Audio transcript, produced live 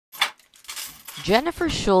Jennifer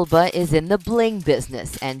Schulba is in the bling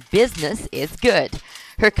business, and business is good.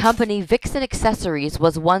 Her company, Vixin Accessories,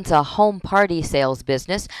 was once a home party sales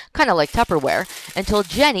business, kind of like Tupperware, until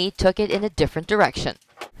Jenny took it in a different direction.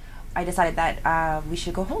 I decided that we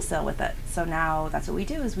should go wholesale with it. So now that's what we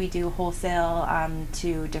do, is we do wholesale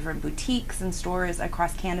to different boutiques and stores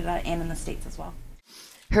across Canada and in the States as well.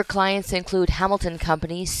 Her clients include Hamilton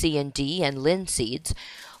Companies, C&D, and Linseeds,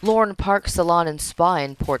 Lorne Park Salon and Spa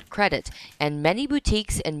in Port Credit, and many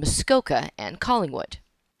boutiques in Muskoka and Collingwood.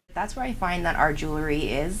 That's where I find that our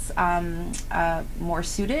jewelry is more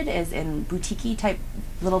suited, is in boutique type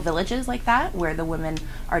little villages like that, where the women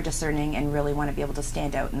are discerning and really want to be able to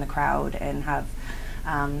stand out in the crowd and have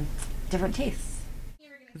different tastes.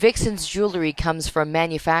 Vixin's jewelry comes from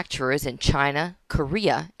manufacturers in China,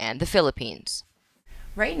 Korea, and the Philippines.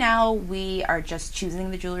 Right now we are just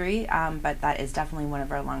choosing the jewelry, but that is definitely one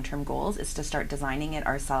of our long-term goals, is to start designing it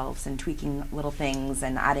ourselves and tweaking little things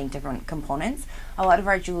and adding different components. A lot of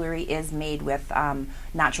our jewelry is made with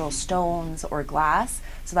natural stones or glass,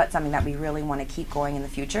 so that's something that we really want to keep going in the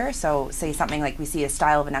future. So say something like we see a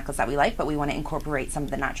style of a necklace that we like, but we want to incorporate some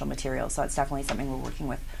of the natural materials, so it's definitely something we're working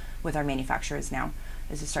with our manufacturers now,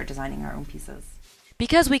 is to start designing our own pieces.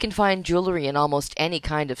 Because we can find jewelry in almost any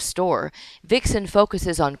kind of store, Vixin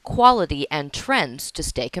focuses on quality and trends to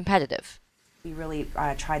stay competitive. We really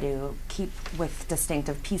try to keep with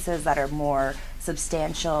distinctive pieces that are more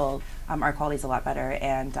substantial. Our quality is a lot better,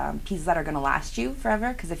 and pieces that are going to last you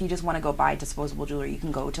forever, because if you just want to go buy disposable jewelry, you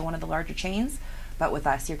can go to one of the larger chains. But with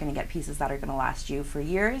us, you're going to get pieces that are going to last you for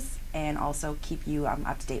years and also keep you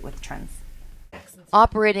up to date with trends.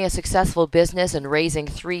 Operating a successful business and raising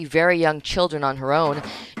 3 very young children on her own,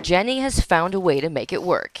 Jenny has found a way to make it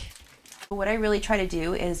work. What I really try to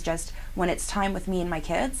do is just, when it's time with me and my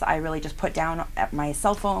kids, I really just put down my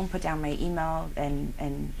cell phone, put down my email,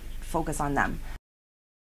 and focus on them.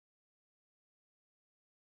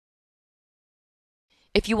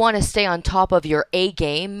 If you want to stay on top of your A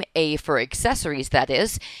game, A for accessories that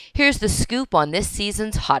is, here's the scoop on this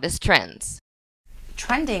season's hottest trends.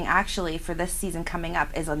 Trending actually for this season coming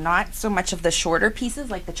up is not so much of the shorter pieces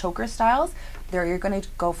like the choker styles. There you're going to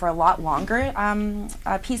go for a lot longer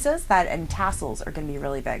pieces, and tassels are going to be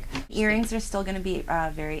really big. Earrings are still going to be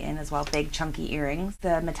very in as well, big chunky earrings.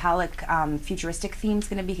 The metallic futuristic theme is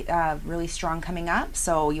going to be really strong coming up,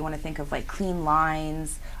 so you want to think of like clean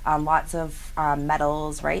lines, lots of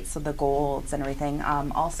metals, right? So the golds and everything.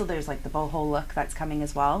 Also there's like the boho look that's coming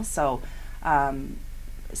as well, so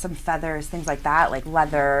some feathers, things like that, like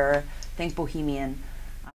leather, think bohemian.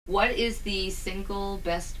 What is the single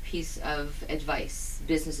best piece of advice,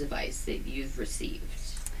 business advice, that you've received?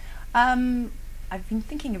 I've been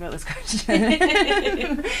thinking about this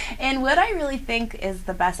question. And what I really think is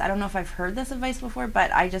the best, I don't know if I've heard this advice before, but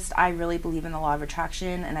I really believe in the law of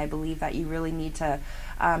attraction, and I believe that you really need to,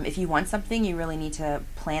 if you want something, you really need to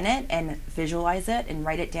plan it and visualize it and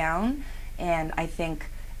write it down. And I think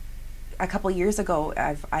a couple years ago,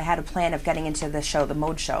 I had a plan of getting into the show, the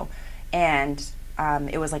mode show, and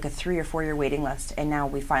it was like a 3 or 4 year waiting list, and now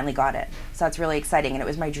we finally got it. So that's really exciting, and it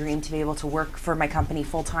was my dream to be able to work for my company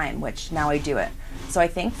full time, which now I do it. So I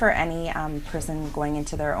think for any person going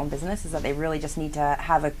into their own business is that they really just need to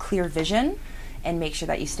have a clear vision and make sure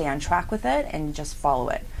that you stay on track with it and just follow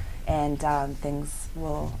it, and things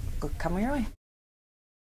will come your way.